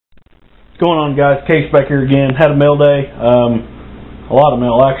going on, guys? Case back here again. Had a mail day. A lot of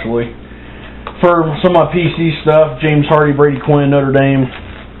mail, actually. For some of my PC stuff, James Hardy, Brady Quinn, Notre Dame,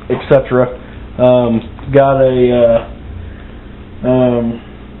 etc. Got a, I don't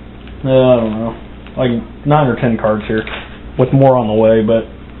know, like 9 or 10 cards here, with more on the way, but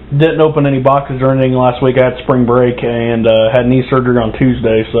didn't open any boxes or anything last week. I had spring break and had knee surgery on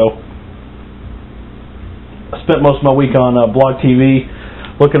Tuesday, so I spent most of my week on Blog TV,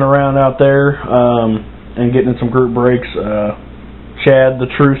 looking around out there and getting in some group breaks. Chad, the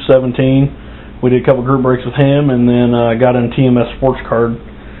Truth 17, we did a couple group breaks with him, and then got in TMS Sports Card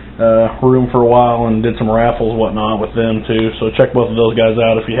room for a while and did some raffles and whatnot with them too. So check both of those guys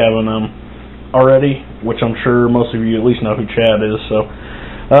out if you haven't already, which I'm sure most of you at least know who Chad is. So,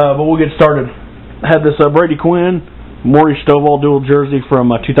 but we'll get started. Had this Brady Quinn Maury Stovall dual jersey from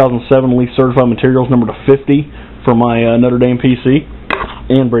 2007 Leaf Certified Materials, number to 50 for my Notre Dame PC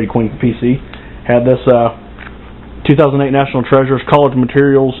and Brady Quinn PC. Had this 2008 National Treasures College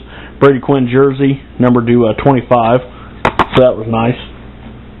Materials Brady Quinn jersey, number to 25. So that was nice.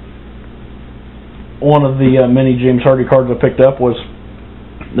 One of the many James Hardy cards I picked up was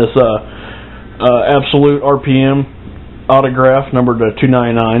this Absolute RPM autograph, number to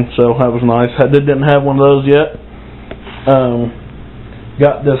 299. So that was nice. I didn't have one of those yet.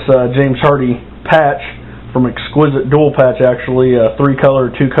 Got this James Hardy patch from Exquisite Dual Patch, actually,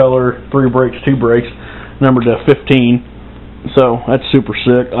 3-color, 2-color, 3 breaks, 2 breaks, numbered to 15. So that's super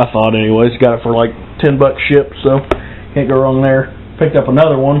sick, I thought anyways. Got it for like $10 shipped, so can't go wrong there. Picked up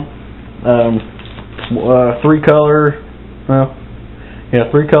another one, 3-color, well,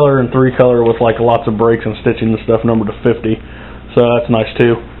 yeah, 3-color and 3-color with like lots of breaks and stitching and stuff, numbered to 50. So that's nice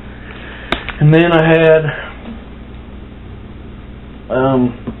too. And then I had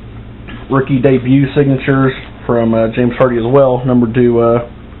rookie debut signatures from James Hardy as well, numbered to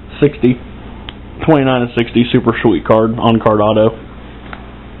 60, 29 and 60, super sweet card, on-card auto.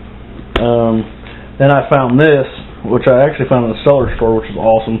 Then I found this, which I actually found in the seller store, which is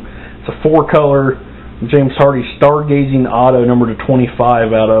awesome. It's a 4-color James Hardy Stargazing auto, number to 25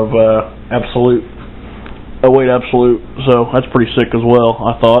 out of Absolute. Oh wait, Absolute. So that's pretty sick as well,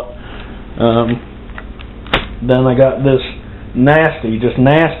 I thought. Then I got this nasty, just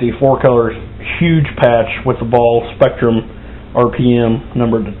nasty 4-color huge patch with the ball, Spectrum RPM,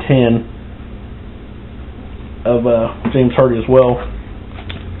 numbered to 10 of James Hardy as well.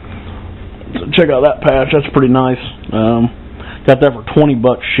 So check out that patch, that's pretty nice. Got that for $20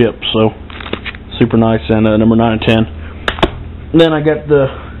 shipped, so super nice, and number 9 and 10. Then I got the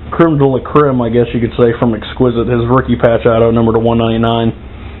creme de la creme, I guess you could say, from Exquisite, his rookie patch auto, number to 199.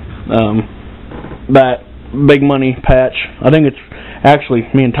 That big money patch, I think it's actually,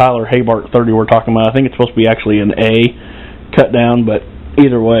 me and Tyler Haybart 30 were talking about, I think it's supposed to be actually an A cut down, but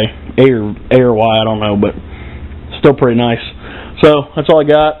either way, A or Y, I don't know, but still pretty nice. So that's all I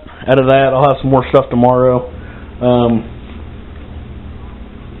got. Out of that, I'll have some more stuff tomorrow.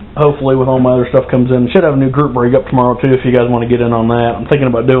 Hopefully with all my other stuff comes in. Should have a new group break up tomorrow too if you guys want to get in on that. I'm thinking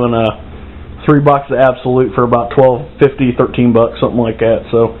about doing 3 boxes of Absolute for about $12.50, $13, something like that.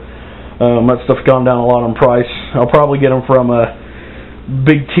 So that stuff's gone down a lot on price. I'll probably get them from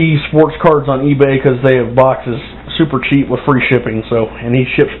Big T Sports Cards on eBay because they have boxes super cheap with free shipping. So, and he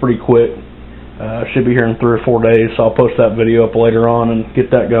ships pretty quick. Should be here in 3 or 4 days. So I'll post that video up later on and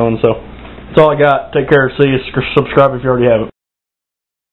get that going. So that's all I got. Take care. See you. Subscribe if you already haven't.